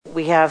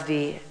We have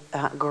the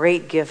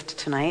great gift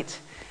tonight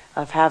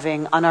of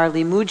having on our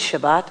Limud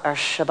Shabbat, our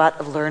Shabbat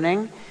of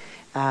learning,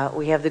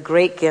 we have the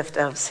great gift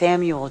of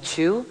Samuel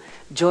Chu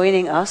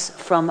joining us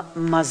from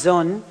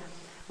Mazon,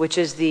 which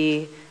is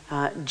the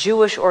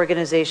Jewish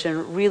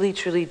organization really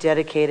truly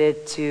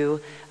dedicated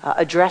to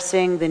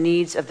addressing the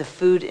needs of the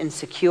food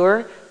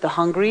insecure, the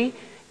hungry,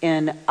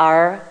 in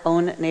our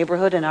own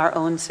neighborhood, in our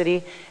own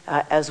city,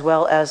 as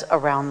well as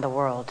around the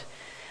world.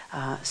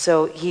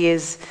 So he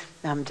is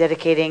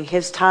dedicating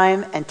his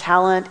time and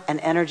talent and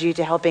energy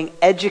to helping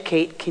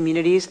educate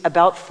communities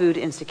about food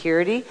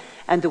insecurity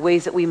and the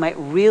ways that we might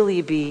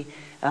really be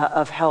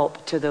of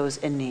help to those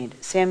in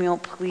need. Samuel,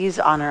 please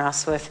honor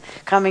us with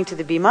coming to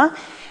the Bima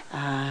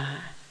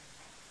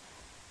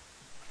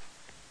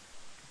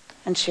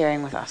and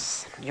sharing with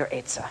us your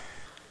Eitzah.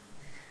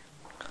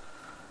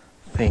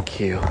 Thank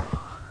you.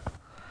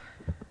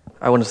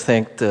 I want to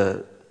thank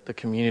the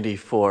community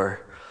for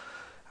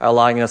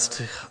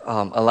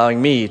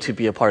allowing me to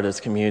be a part of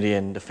this community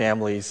and the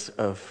families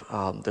of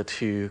the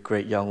two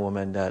great young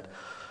women that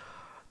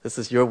this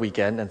is your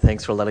weekend, and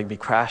thanks for letting me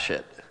crash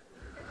it.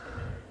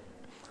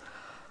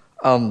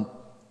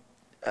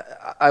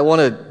 I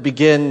want to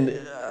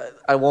begin,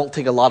 I won't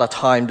take a lot of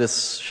time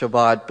this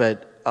Shabbat,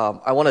 but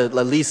I want to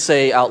at least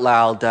say out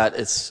loud that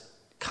it's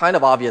kind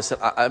of obvious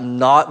that I'm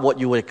not what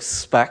you would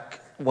expect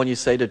when you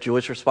say the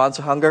Jewish response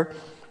to hunger.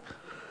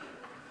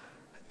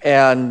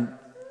 And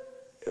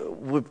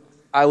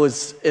I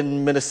was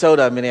in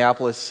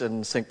Minneapolis,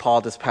 and St.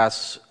 Paul this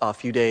past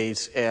few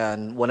days,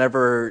 and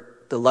whenever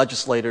the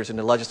legislators in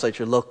the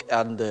legislature look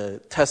at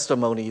the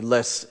testimony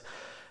list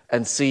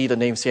and see the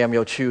name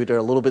Samuel Chu, they're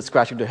a little bit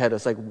scratching their head.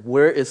 It's like,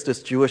 where is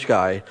this Jewish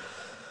guy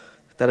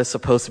that is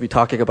supposed to be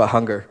talking about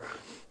hunger?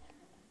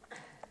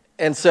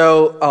 And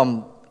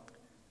so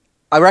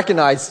I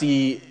recognize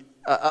the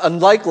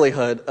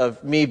unlikelihood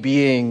of me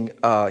being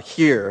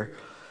here,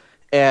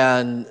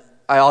 and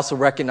I also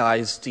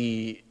recognize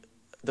the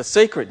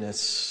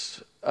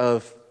sacredness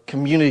of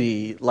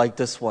community like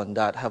this one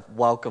that have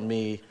welcomed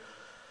me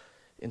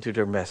into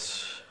their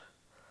midst.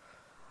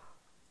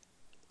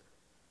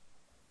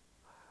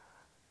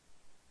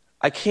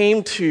 I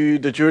came to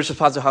the Jewish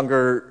response to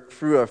hunger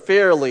through a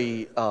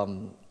fairly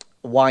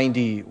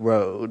windy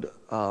road.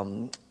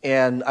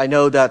 And I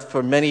know that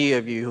for many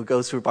of you who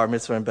go through Bar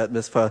Mitzvah and Bet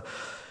Mitzvah,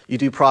 you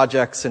do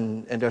projects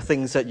and there are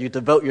things that you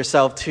devote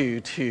yourself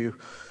to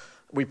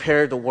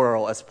repair the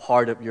world as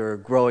part of your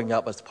growing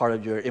up, as part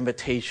of your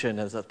invitation,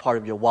 as a part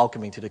of your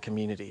welcoming to the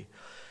community.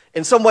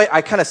 In some way,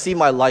 I kind of see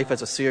my life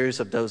as a series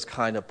of those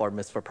kind of Bar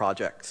Mitzvah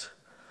projects.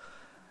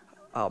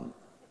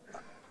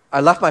 I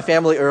left my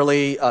family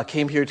early,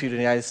 came here to the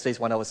United States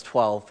when I was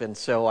 12, and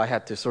so I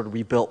had to sort of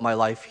rebuild my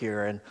life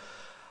here.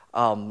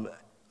 And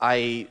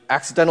I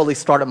accidentally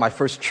started my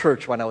first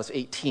church when I was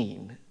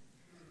 18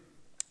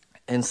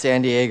 in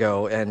San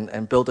Diego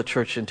and built a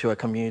church into a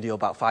community of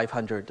about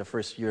 500 the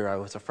first year I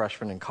was a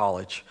freshman in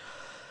college.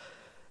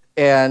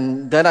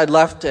 And then I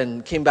left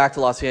and came back to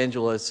Los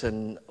Angeles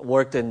and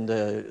worked in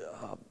the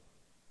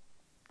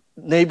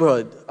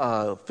neighborhood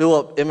full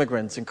of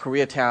immigrants in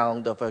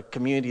Koreatown of a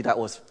community that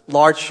was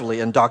largely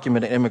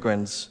undocumented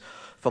immigrants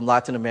from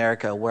Latin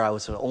America, where I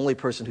was the only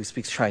person who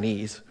speaks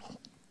Chinese.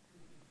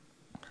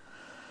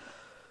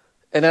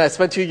 And then I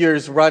spent 2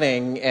 years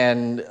running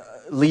and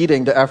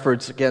leading the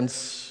efforts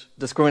against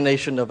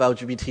discrimination of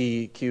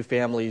LGBTQ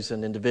families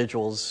and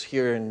individuals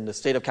here in the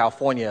state of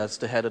California as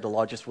the head of the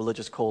largest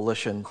religious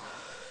coalition.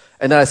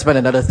 And then I spent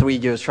another 3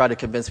 years trying to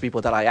convince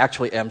people that I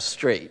actually am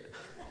straight.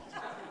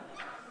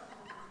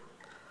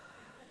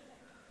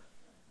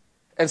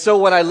 And so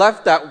when I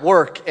left that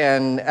work,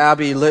 and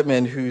Abby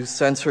Littman, who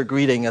sends her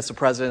greeting as the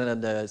president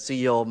and the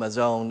CEO of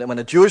Mazon, and when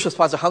the Jewish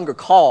Response to Hunger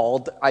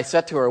called, I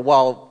said to her,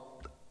 well,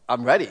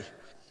 I'm ready.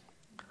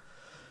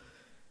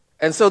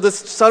 And so this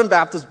Southern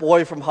Baptist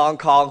boy from Hong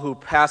Kong who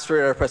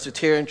pastored at a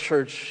Presbyterian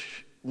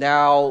church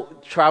now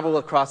traveled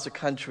across the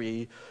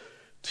country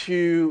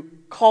to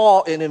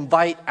call and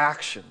invite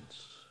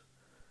actions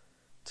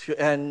to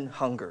end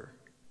hunger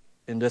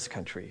in this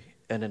country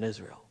and in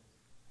Israel.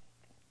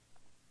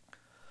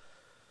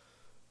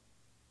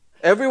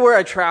 Everywhere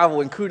I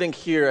travel, including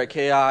here at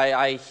KI,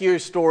 I hear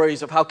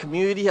stories of how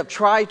community have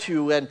tried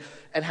to and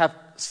have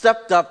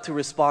stepped up to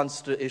respond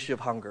to the issue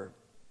of hunger.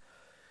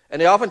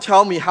 And they often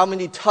tell me how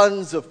many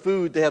tons of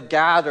food they have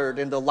gathered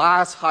in the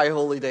last High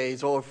Holy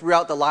Days or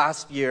throughout the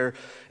last year.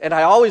 And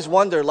I always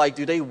wonder,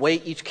 do they weigh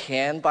each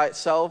can by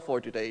itself? Or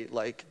do they,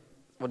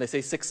 when they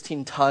say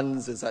 16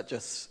 tons, is that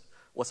just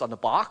what's on the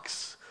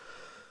box?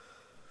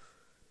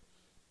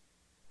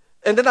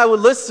 And then I would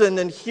listen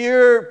and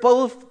hear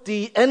both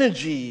the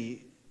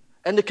energy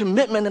and the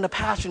commitment and the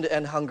passion to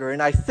end hunger.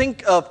 And I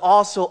think of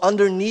also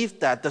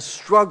underneath that, the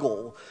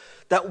struggle,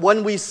 that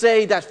when we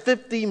say that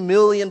 50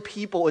 million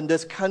people in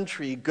this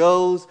country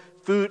goes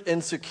food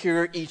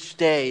insecure each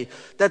day,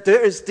 that there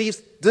is this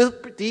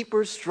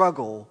deeper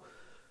struggle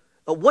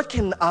of what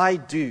can I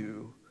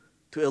do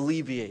to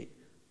alleviate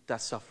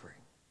that suffering?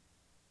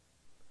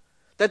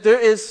 That there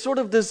is sort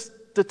of this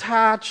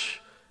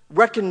detached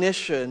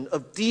recognition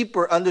of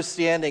deeper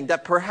understanding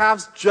that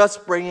perhaps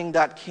just bringing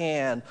that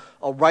can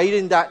or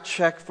writing that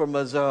check for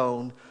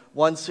Mazon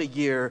once a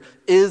year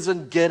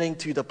isn't getting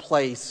to the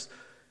place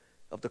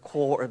of the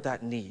core of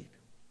that need.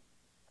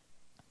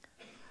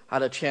 I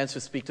had a chance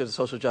to speak to the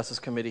Social Justice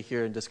Committee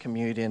here in this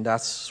community, and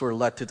that's sort of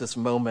led to this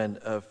moment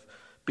of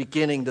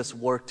beginning this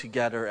work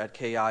together at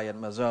KI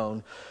and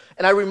Mazon.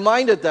 And I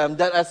reminded them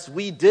that as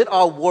we did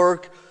our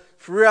work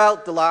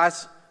throughout the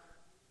last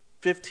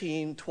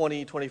 15,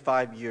 20,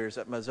 25 years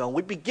at Mazon,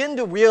 we begin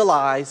to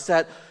realize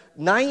that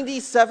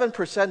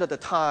 97% of the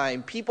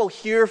time, people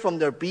hear from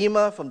their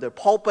bima, from their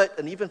pulpit,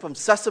 and even from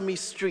Sesame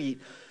Street,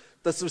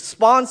 the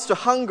response to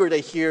hunger they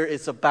hear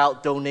is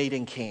about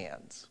donating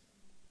cans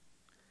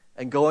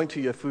and going to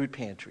your food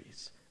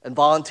pantries and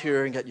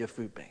volunteering at your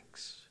food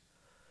banks.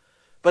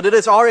 But it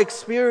is our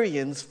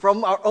experience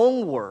from our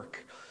own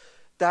work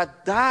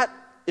that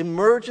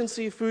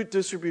emergency food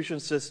distribution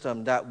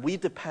system that we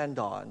depend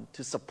on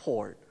to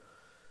support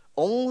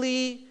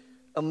only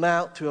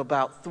amount to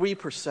about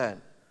 3%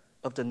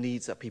 of the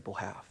needs that people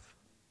have.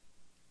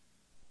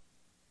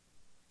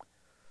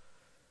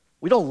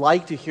 We don't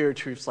like to hear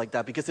truths like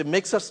that because it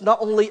makes us not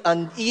only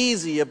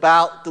uneasy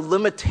about the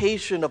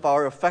limitation of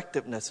our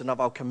effectiveness and of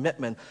our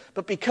commitment,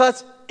 but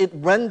because it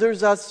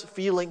renders us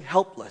feeling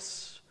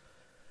helpless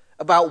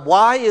about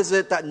why is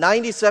it that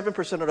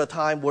 97% of the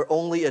time we're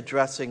only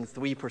addressing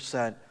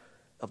 3%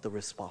 of the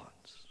response.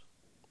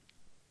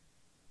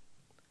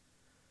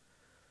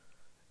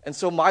 And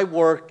so my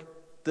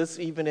work this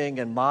evening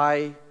and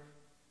my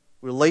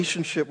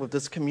relationship with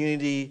this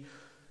community,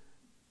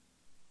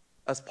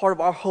 as part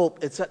of our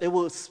hope, is that it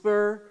will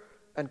spur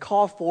and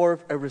call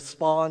forth a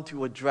response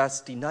to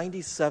address the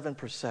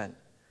 97%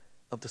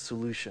 of the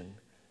solution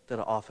that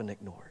are often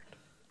ignored.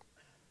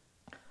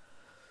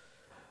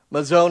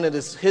 Mazon in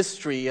its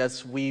history,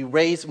 as we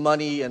raise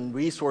money and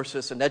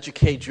resources and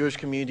educate Jewish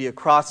community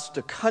across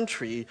the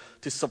country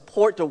to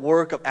support the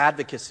work of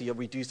advocacy of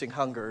reducing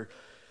hunger,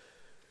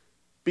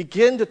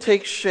 begin to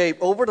take shape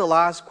over the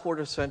last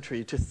quarter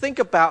century to think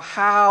about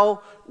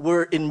how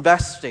we're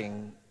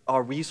investing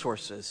our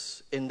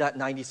resources in that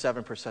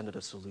 97% of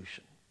the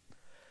solution.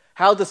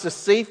 How does the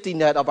safety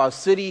net of our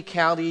city,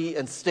 county,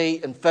 and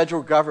state and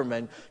federal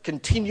government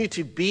continue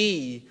to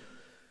be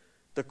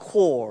the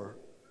core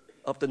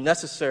of the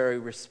necessary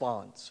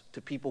response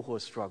to people who are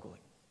struggling?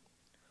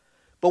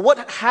 But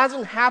what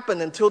hasn't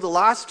happened until the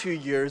last 2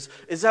 years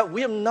is that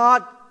we have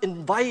not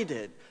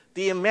invited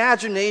the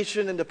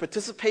imagination and the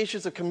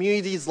participations of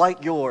communities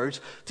like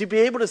yours to be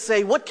able to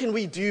say, what can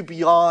we do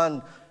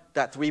beyond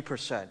that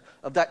 3%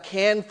 of that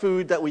canned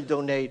food that we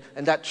donate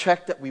and that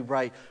check that we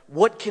write?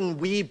 What can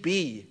we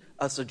be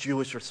as a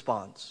Jewish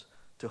response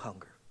to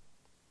hunger?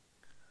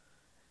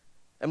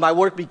 And my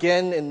work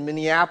began in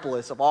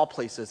Minneapolis, of all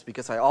places,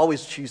 because I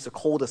always choose the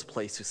coldest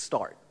place to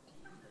start.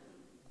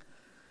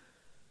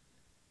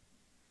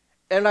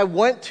 And I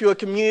went to a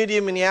community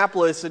in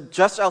Minneapolis,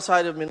 just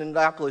outside of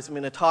Minneapolis,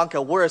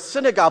 Minnetonka, where a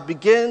synagogue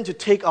began to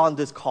take on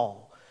this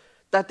call.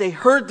 That they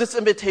heard this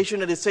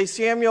invitation and they say,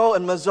 Samuel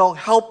and Mazon,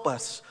 help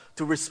us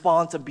to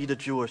respond and be the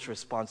Jewish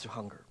response to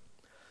hunger.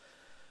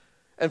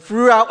 And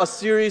throughout a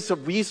series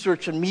of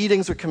research and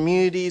meetings with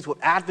communities, with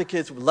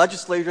advocates, with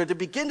legislators, they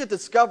begin to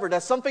discover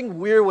that something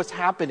weird was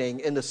happening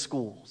in the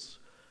schools.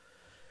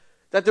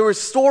 That there was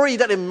a story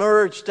that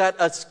emerged that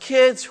as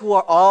kids who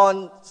are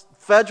on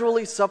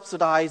federally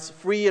subsidized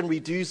free and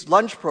reduced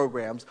lunch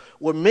programs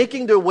were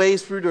making their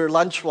ways through their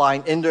lunch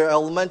line in their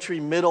elementary,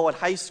 middle, and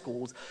high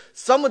schools,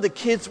 some of the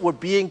kids were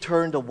being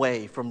turned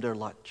away from their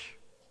lunch.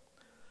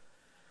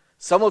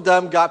 Some of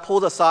them got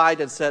pulled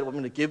aside and said, we're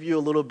going to give you a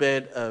little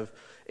bit of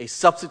a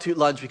substitute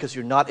lunch because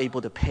you're not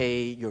able to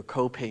pay your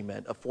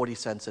co-payment of 40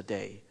 cents a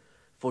day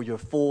for your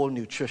full,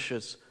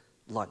 nutritious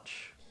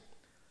lunch.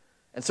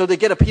 And so they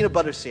get a peanut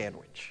butter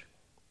sandwich.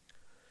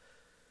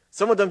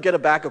 Some of them get a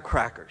bag of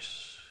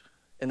crackers.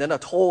 And then are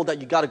told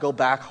that you got to go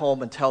back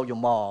home and tell your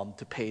mom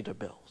to pay their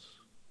bills.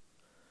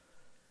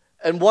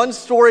 And one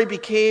story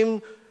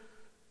became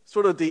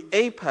sort of the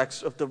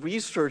apex of the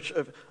research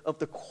of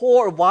the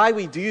core of why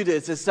we do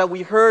this, is that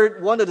we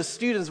heard one of the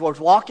students was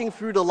walking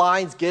through the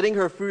lines, getting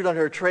her food on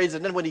her trays,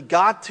 and then when he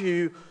got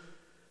to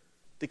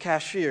the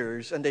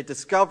cashiers and they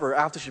discovered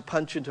after she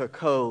punched into a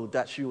code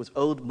that she was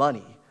owed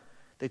money,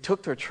 they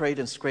took her tray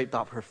and scraped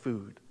off her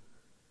food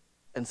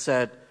and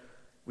said,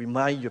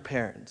 remind your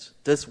parents,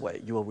 this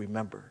way you will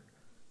remember.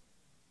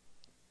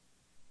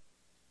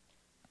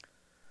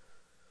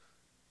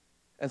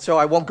 And so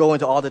I won't go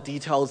into all the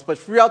details, but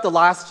throughout the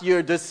last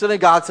year, the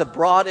synagogues have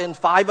brought in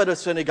 5 other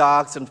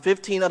synagogues and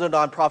 15 other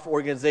nonprofit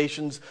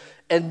organizations.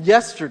 And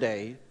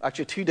yesterday,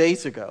 actually 2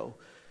 days ago,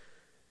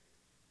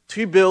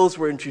 2 bills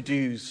were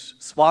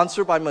introduced,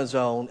 sponsored by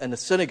Mazon and the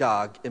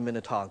synagogue in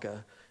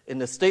Minnetonka, in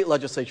the state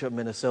legislature of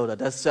Minnesota,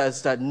 that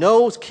says that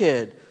no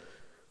kid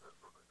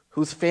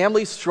whose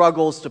family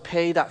struggles to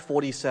pay that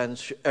 40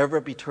 cents should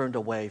ever be turned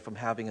away from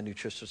having a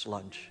nutritious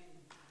lunch.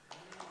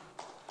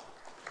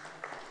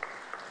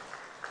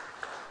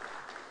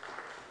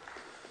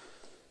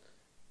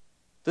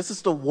 This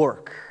is the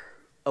work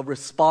of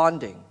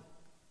responding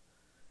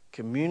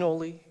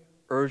communally,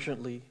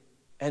 urgently,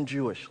 and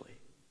Jewishly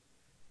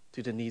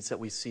to the needs that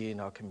we see in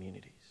our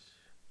communities.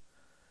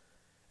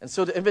 And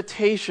so the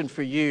invitation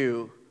for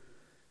you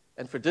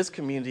and for this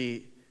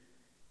community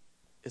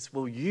is,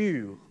 will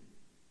you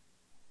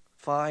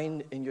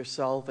find in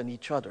yourself and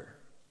each other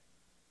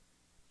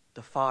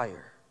the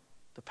fire,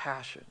 the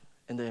passion,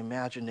 and the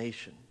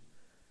imagination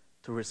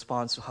to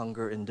respond to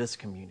hunger in this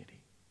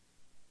community?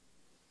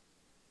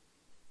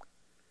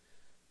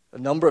 A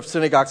number of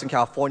synagogues in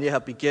California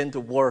have begun to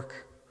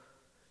work,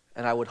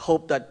 and I would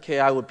hope that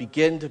KI would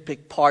begin to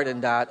take part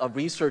in that, of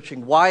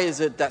researching why is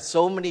it that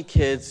so many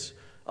kids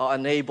are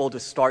unable to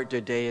start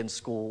their day in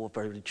school with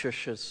a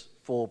nutritious,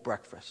 full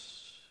breakfast.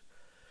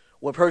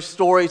 We've heard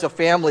stories of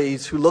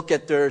families who look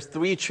at their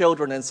 3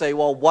 children and say,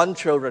 well, one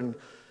children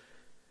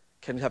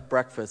can have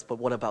breakfast, but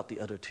what about the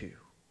other 2?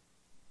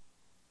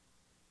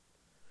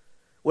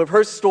 We've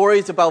heard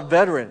stories about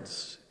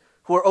veterans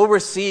who are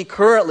overseas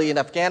currently in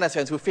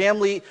Afghanistan, whose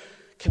family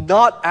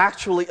cannot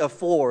actually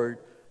afford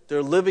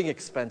their living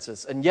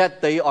expenses, and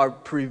yet they are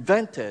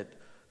prevented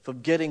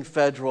from getting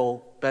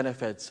federal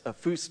benefits of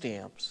food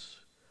stamps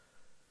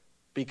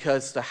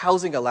because the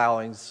housing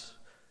allowance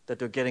that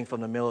they're getting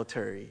from the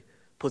military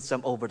puts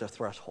them over the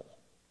threshold.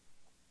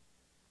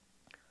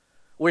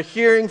 We're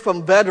hearing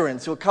from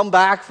veterans who come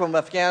back from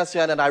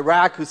Afghanistan and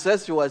Iraq who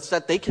says to us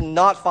that they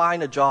cannot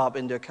find a job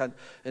in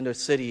their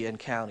city and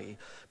county,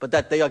 but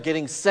that they are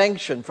getting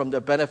sanctioned from their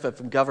benefit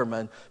from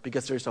government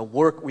because there's a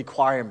work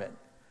requirement.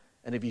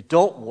 And if you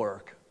don't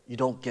work, you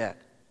don't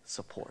get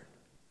support.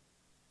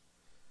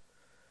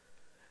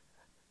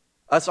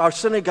 As our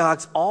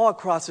synagogues all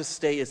across the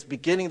state is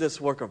beginning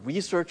this work of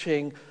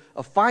researching,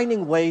 of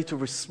finding ways to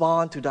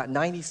respond to that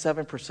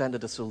 97%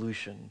 of the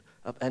solution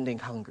of ending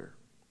hunger,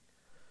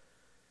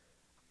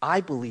 I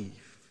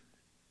believe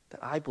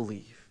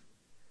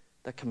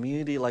that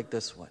community like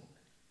this one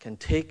can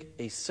take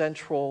a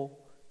central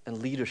and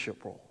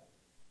leadership role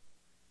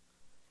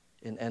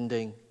in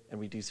ending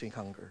and reducing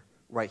hunger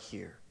right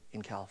here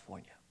in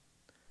California.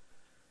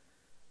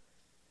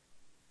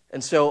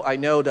 And so I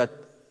know that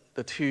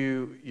the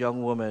 2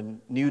 young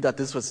women knew that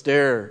this was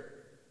their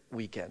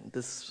weekend.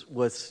 This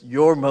was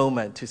your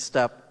moment to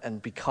step and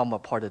become a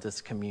part of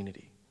this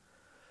community.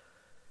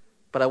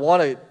 But I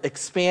want to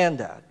expand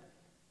that.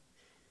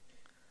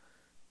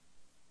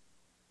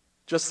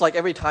 Just like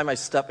every time I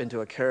step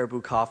into a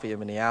Caribou Coffee in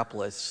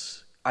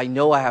Minneapolis, I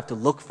know I have to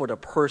look for the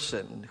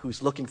person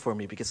who's looking for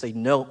me because they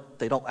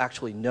don't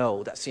actually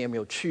know that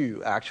Samuel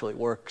Chu actually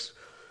works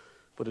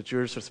for the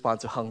Jewish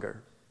Response to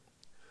Hunger.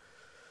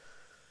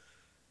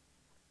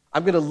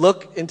 I'm going to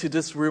look into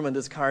this room and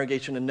this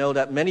congregation and know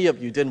that many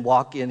of you didn't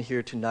walk in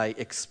here tonight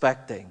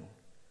expecting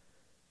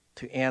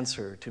to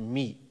answer, to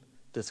meet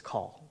this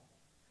call.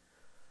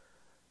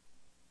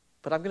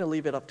 But I'm going to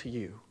leave it up to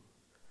you.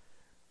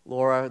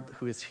 Laura,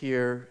 who is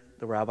here,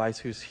 the rabbis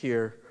who's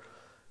here,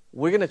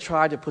 we're going to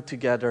try to put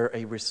together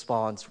a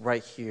response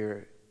right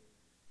here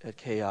at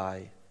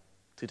KI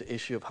to the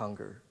issue of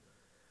hunger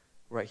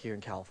right here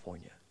in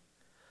California.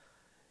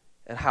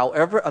 And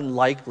however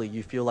unlikely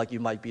you feel like you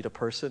might be the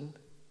person,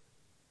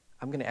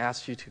 I'm going to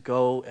ask you to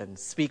go and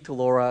speak to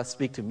Laura,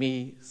 speak to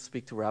me,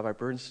 speak to Rabbi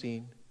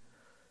Bernstein,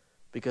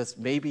 because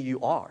maybe you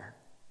are,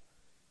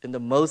 in the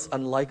most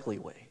unlikely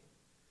way,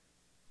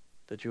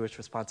 the Jewish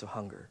response to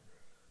hunger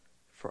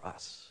for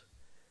us.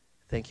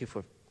 Thank you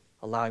for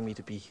allowing me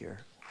to be here.